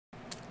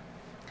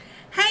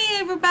Hey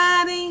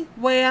everybody!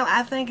 Well,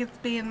 I think it's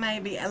been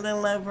maybe a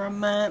little over a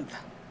month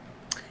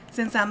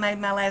since I made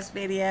my last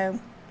video.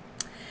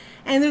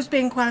 And there's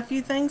been quite a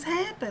few things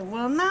happen.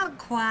 Well, not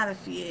quite a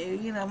few.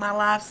 You know, my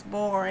life's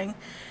boring.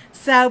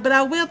 But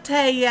I will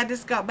tell you, I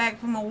just got back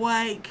from a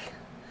wake.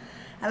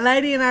 A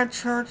lady in our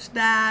church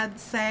died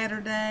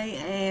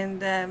Saturday,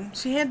 and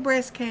she had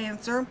breast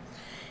cancer.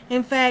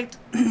 In fact,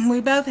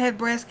 we both had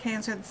breast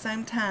cancer at the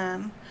same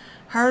time.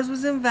 Hers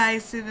was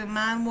invasive and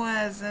mine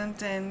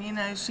wasn't, and you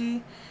know,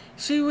 she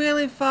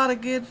really fought a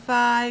good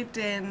fight,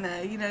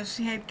 and you know,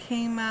 she had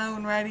chemo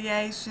and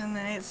radiation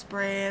and it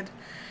spread.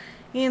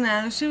 You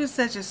know, she was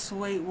such a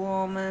sweet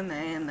woman,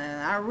 and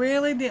I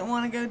really didn't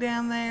want to go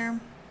down there.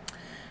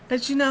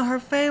 But you know, her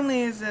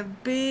family is a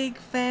big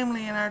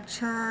family in our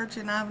church,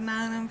 and I've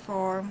known them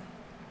for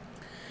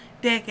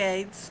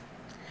decades.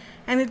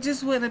 And it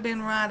just wouldn't have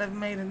been right of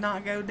me to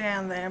not go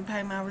down there and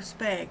pay my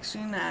respects,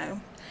 you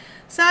know.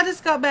 So I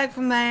just got back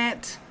from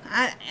that.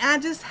 I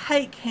just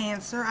hate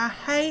cancer. I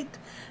hate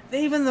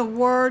even the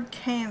word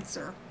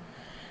cancer.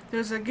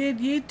 There's a good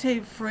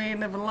YouTube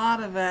friend of a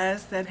lot of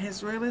us that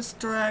has really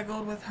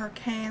struggled with her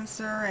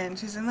cancer, and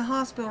she's in the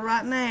hospital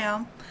right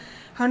now.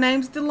 Her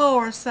name's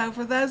Dolores, so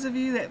for those of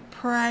you that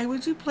pray,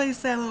 would you please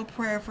say a little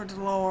prayer for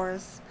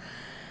Dolores?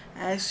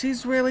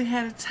 She's really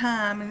had a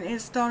time, and it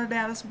started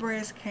out as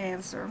breast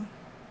cancer.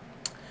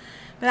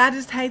 But I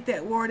just hate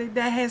that word. It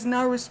has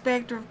no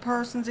respect of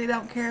persons. It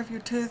don't care if you're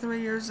 2 or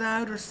 3 years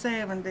old or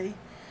 70.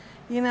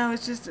 You know,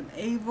 it's just an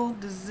evil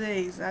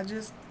disease. I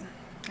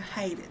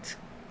hate it.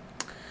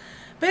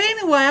 But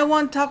anyway, I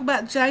want to talk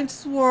about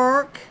James's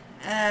work.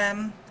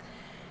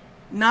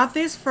 Not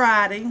this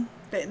Friday,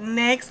 but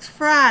next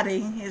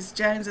Friday is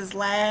James's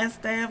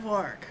last day of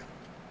work.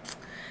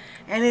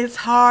 And it's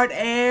hard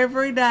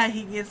every day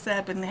he gets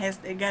up and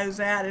it goes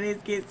out, and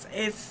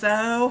it's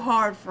so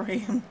hard for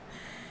him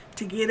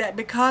to get up,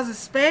 because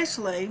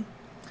especially,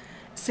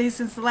 see,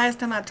 since the last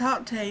time I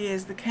talked to you,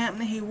 is the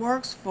company he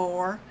works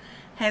for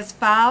has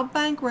filed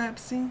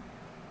bankruptcy,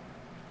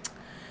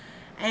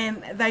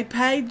 and they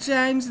paid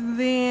James and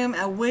them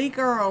a week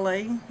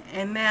early,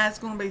 and now it's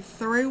going to be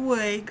 3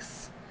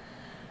 weeks.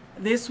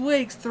 This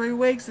week's 3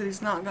 weeks that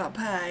he's not got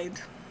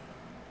paid.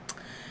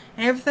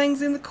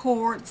 Everything's in the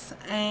courts,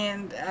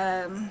 and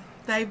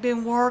they've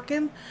been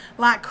working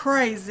like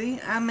crazy.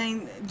 I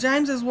mean,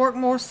 James has worked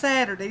more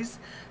Saturdays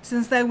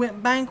since they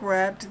went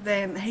bankrupt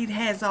than he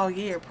has all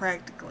year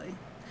practically.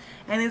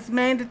 And it's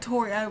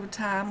mandatory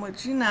overtime,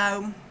 which, you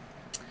know,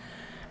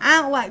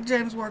 I don't like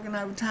James working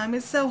overtime.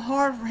 It's so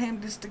hard for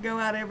him just to go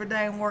out every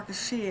day and work a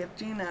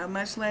shift, you know,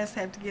 much less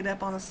have to get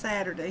up on a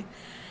Saturday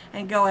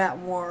and go out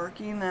and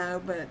work, you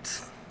know.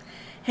 But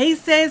he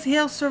says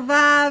he'll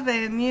survive,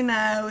 and, you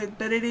know,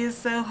 but it is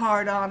so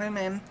hard on him.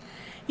 And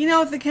you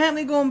know, if the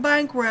company going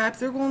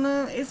bankrupt,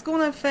 it's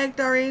gonna affect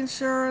our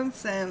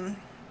insurance and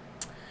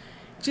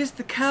just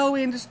the coal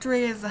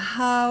industry as a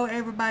whole.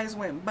 Everybody's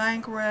went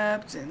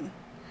bankrupt, and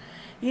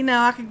you know,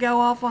 I could go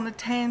off on a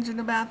tangent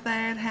about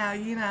that. How,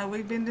 you know,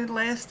 we've been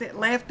left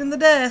in the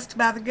dust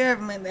by the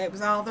government. That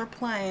was all their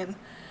plan.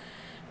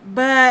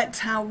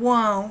 But I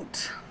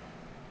won't.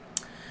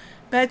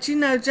 But you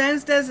know,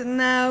 James doesn't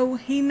know.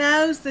 He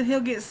knows that he'll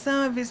get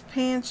some of his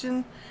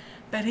pension,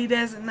 but he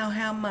doesn't know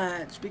how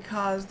much,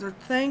 because they're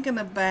thinking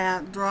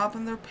about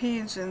dropping their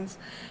pensions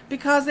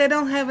because they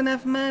don't have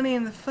enough money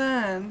in the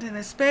fund. And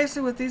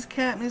especially with these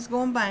companies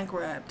going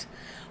bankrupt,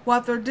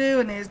 what they're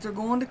doing is they're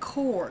going to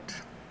court,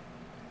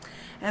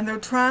 and they're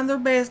trying their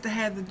best to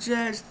have the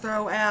judge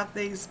throw out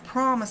these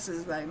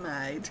promises they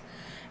made.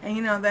 And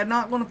you know, they're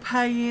not going to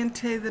pay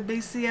into the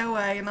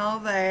BCOA and all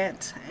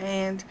that.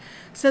 And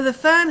so the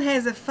fund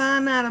has a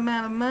finite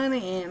amount of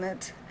money in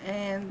it.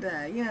 And,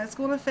 you know, it's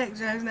going to affect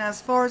James. Now, as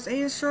far as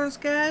insurance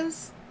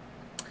goes,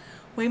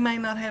 we may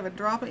not have a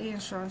drop of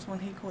insurance when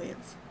he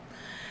quits.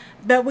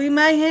 But we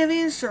may have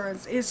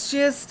insurance. It's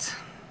just,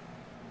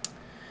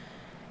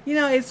 you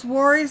know, it's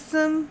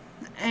worrisome.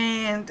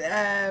 And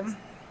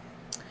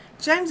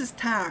James is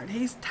tired.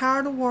 He's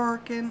tired of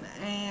working.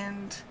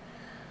 And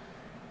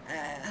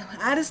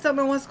I just don't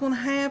know what's going to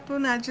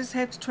happen. I just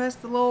have to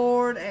trust the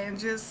Lord.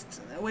 And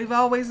we've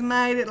always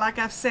made it, like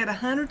I've said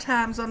 100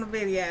 times on the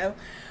video.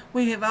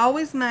 We have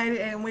always made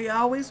it, and we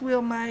always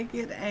will make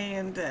it.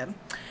 And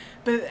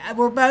but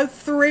we're both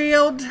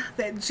thrilled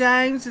that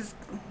James is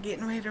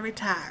getting ready to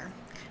retire.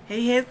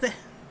 It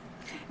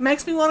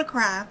makes me want to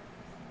cry.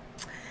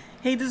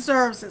 He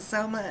deserves it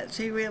so much.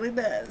 He really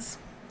does.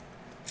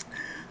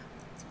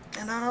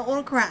 And I don't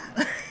want to cry.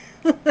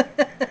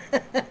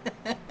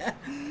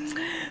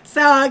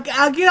 So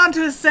I'll get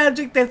onto a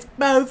subject that's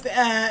both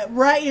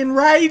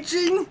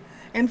enraging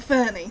and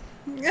funny.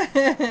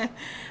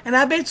 And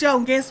I bet y'all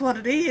can guess what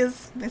it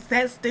is. It's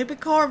that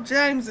stupid car of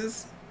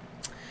James's.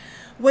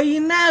 Well, you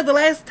know, the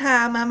last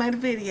time I made a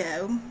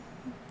video,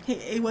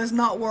 he was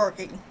not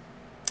working.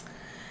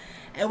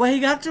 And when he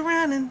got to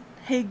running,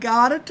 he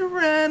got it to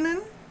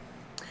running.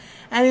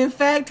 And in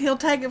fact,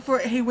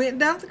 he went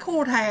down to the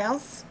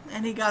courthouse,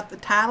 and he got the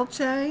title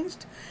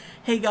changed.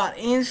 He got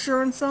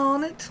insurance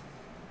on it.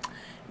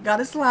 got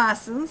his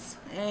license,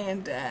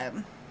 and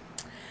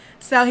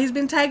so he's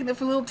been taking it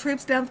for little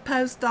trips down to the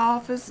post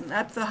office and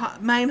up the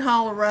main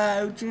Holler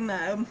Road, you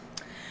know.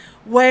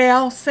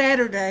 Well,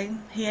 Saturday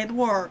he had to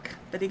work,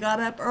 but he got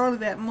up early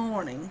that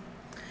morning,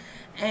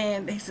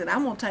 and he said,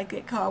 I'm going to take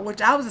that car,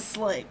 which I was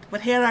asleep,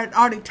 but he had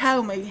already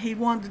told me he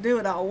wanted to do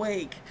it all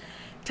week.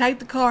 Take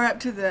the car up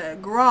to the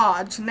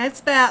garage, and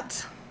that's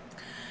about,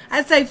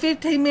 I'd say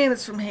 15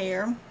 minutes from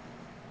here,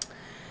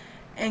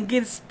 and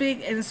get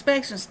an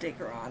inspection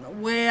sticker on it.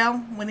 Well,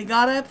 when he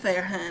got up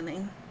there,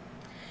 honey,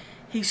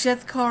 he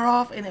shut the car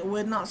off and it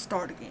would not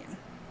start again.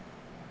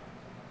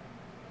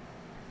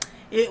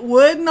 It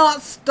would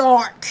not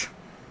start.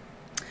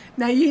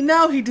 Now, you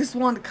know he just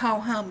wanted to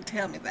call home and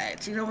tell me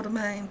that. You know what I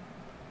mean?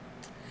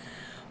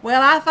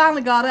 Well, I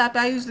finally got up.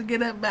 I usually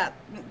get up about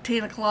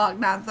 10 o'clock,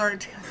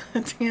 9:30,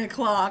 10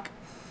 o'clock.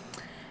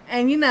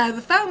 And, you know,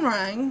 the phone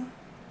rang.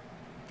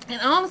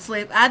 And honestly,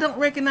 if I don't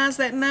recognize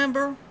that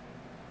number,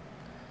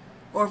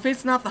 or if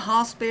it's not the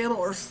hospital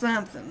or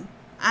something,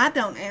 I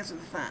don't answer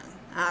the phone.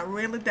 I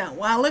really don't.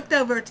 Well, I looked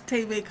over at the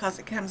TV because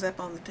it comes up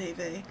on the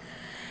TV.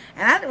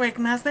 And I didn't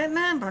recognize that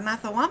number. And I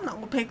thought, well, I'm not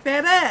going to pick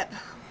that up.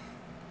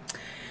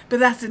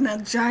 But I said, now,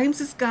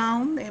 James is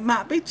gone. It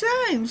might be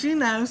James, you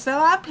know. So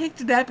I picked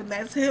it up, and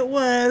that's who it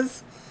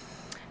was.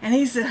 And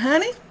he said,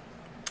 honey,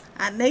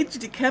 I need you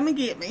to come and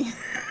get me.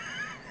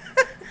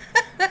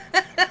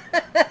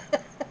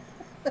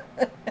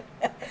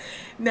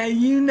 Now,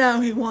 you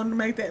know he wanted to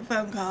make that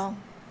phone call.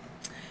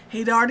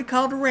 He'd already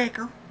called the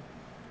wrecker.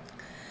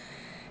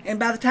 And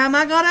by the time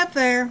I got up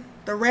there,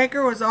 the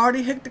wrecker was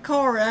already hooked the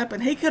car up,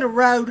 and he could have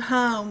rode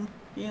home.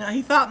 You know,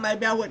 he thought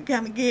maybe I wouldn't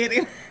come and get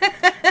him.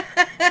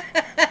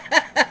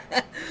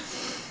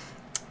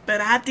 But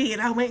I did.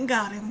 I went and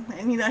got him.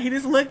 And, you know, he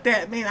just looked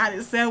at me, and I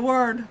didn't say a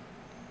word.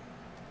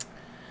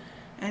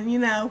 And, you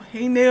know,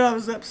 he knew I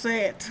was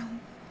upset.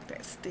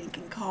 That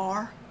stinking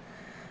car.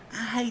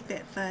 I hate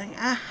that thing.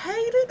 I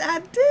hate it. I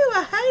do.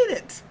 I hate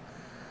it.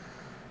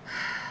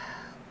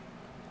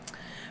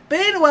 But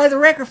anyway, the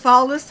wrecker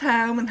followed us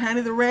home, and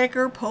honey, the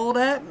wrecker pulled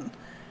up,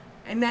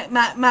 and that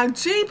my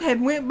Jeep had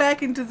went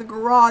back into the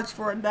garage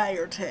for a day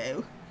or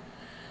two.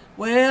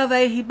 Well,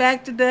 he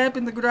backed it up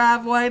in the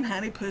driveway, and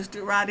honey pushed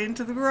it right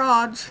into the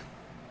garage.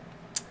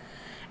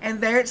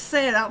 And there it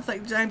sat. I don't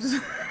think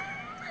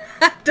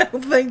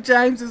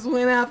James has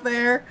went out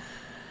there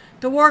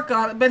to work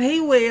on it, but he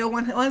will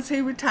once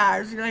he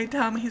retires. You know, he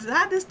told me, he said,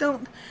 I just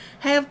don't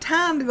have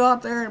time to go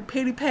out there and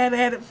pity-pat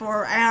at it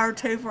for an hour or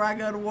two before I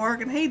go to work,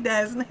 and he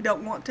doesn't. He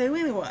don't want to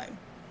anyway.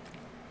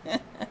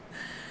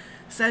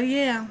 So,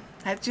 yeah,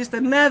 that's just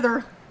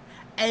another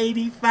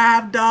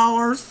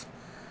 $85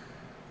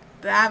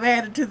 that I've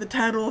added to the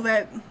total of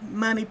that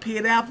money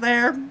pit out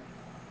there.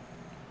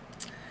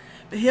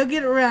 But he'll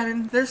get it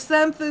running. There's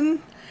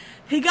something.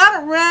 He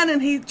got it running.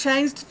 He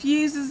changed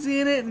fuses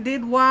in it and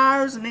did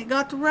wires, and it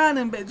got to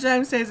running. But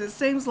James says it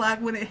seems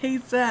like when it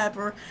heats up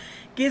or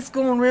gets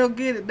going real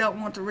good, it don't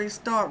want to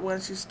restart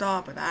once you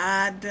stop it.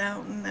 I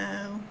don't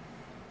know.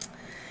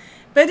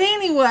 But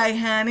anyway,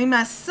 honey,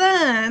 my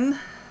son,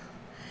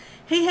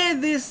 he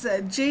had this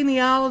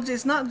genealogy.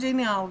 It's not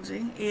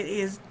genealogy. It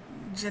is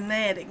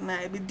genetic,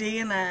 maybe,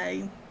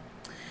 DNA.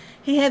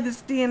 He had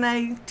this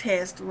DNA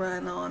test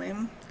run on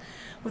him,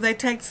 where they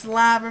take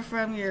saliva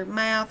from your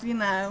mouth, you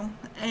know,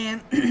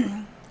 and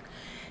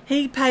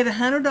he paid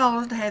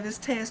 $100 to have this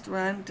test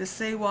run to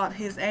see what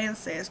his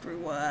ancestry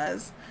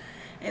was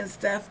and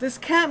stuff. This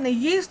company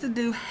used to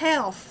do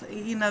health.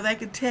 You know, they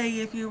could tell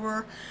you if you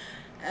were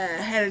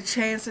had a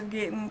chance of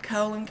getting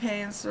colon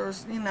cancer,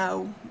 you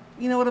know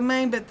what I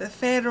mean? But the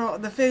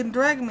Food and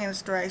Drug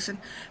Administration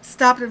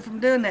stopped them from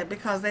doing that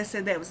because they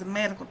said that was a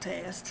medical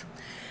test.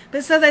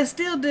 But so they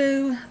still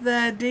do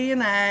the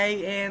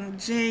DNA and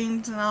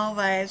genes and all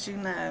that, you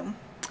know.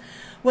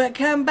 Well, it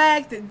come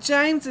back that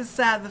James's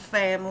side of the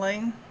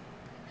family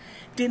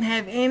didn't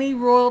have any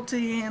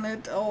royalty in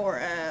it, or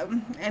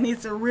and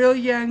it's a real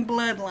young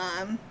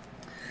bloodline.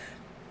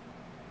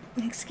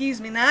 Excuse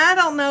me. Now, I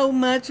don't know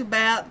much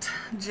about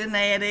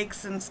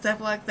genetics and stuff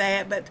like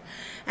that,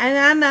 and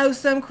I know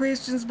some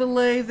Christians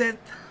believe that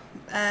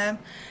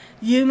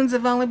humans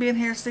have only been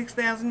here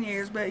 6,000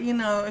 years, but, you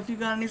know, if you've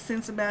got any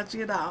sense about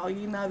you at all,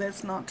 you know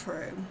that's not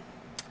true.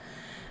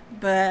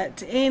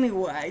 But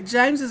anyway,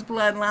 James's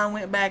bloodline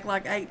went back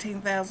like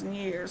 18,000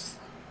 years.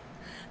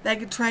 They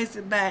could trace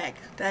it back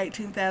to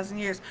 18,000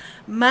 years.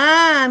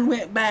 Mine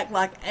went back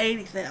like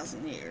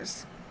 80,000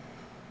 years.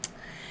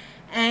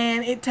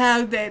 And it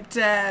told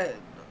that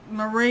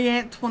Marie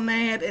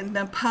Antoinette and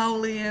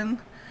Napoleon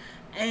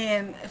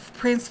and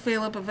Prince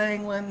Philip of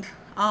England,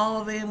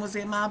 all of them was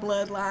in my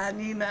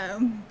bloodline, you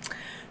know.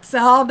 So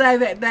all day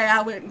that day,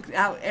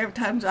 every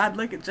time I'd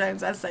look at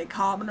James, I'd say,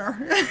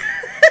 commoner.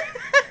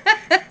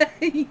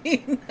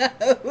 You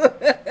know.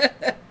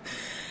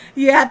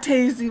 Yeah, I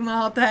teased him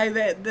all day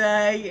that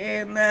day.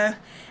 And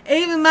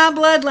even my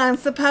bloodline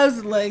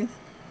supposedly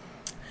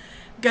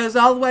goes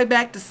all the way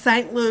back to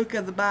St. Luke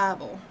of the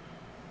Bible.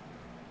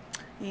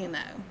 You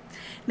know.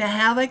 Now,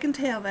 how they can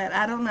tell that,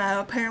 I don't know.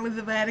 Apparently,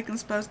 the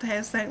Vatican's supposed to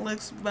have St.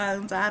 Luke's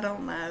bones. I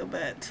don't know,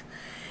 but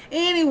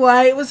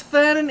anyway, it was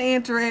fun and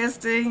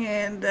interesting,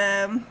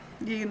 and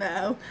you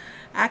know,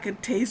 I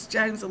could tease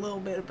James a little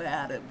bit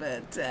about it,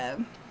 but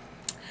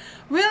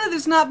really,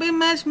 there's not been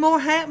much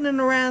more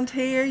happening around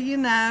here. You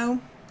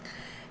know,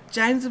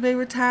 James will be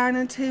retiring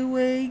in 2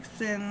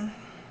 weeks, and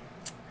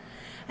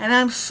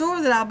I'm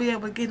sure that I'll be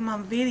able to get him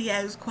on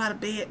videos quite a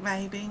bit,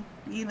 maybe,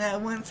 you know,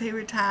 once he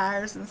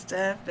retires and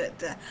stuff.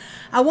 But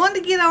I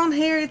wanted to get on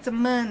here. It's a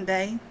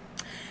Monday,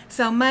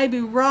 so maybe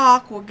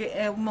Rock will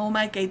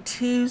make a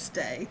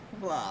Tuesday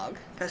vlog,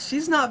 because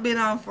she's not been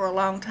on for a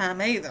long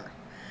time either.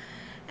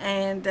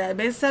 And but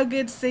it's so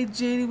good to see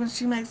Judy when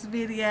she makes a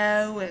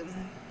video.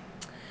 And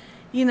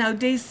you know,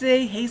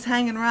 DC, he's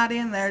hanging right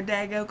in there.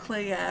 Dago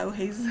Cleo,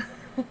 he's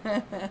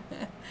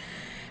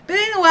but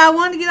anyway, I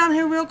wanted to get on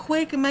here real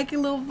quick and make a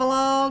little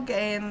vlog,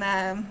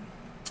 and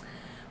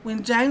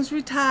when James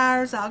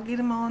retires, I'll get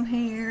him on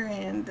here,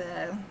 and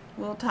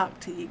we'll talk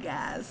to you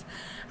guys.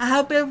 I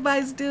hope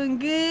everybody's doing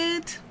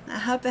good. I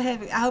hope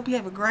you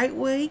have a great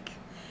week,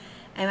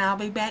 and I'll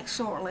be back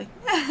shortly.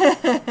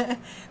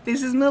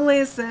 This is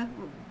Melissa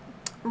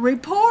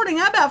reporting.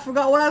 I about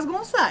forgot what I was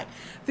going to say.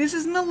 This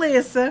is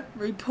Melissa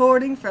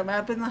reporting from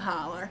up in the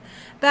holler.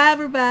 Bye,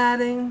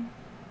 everybody.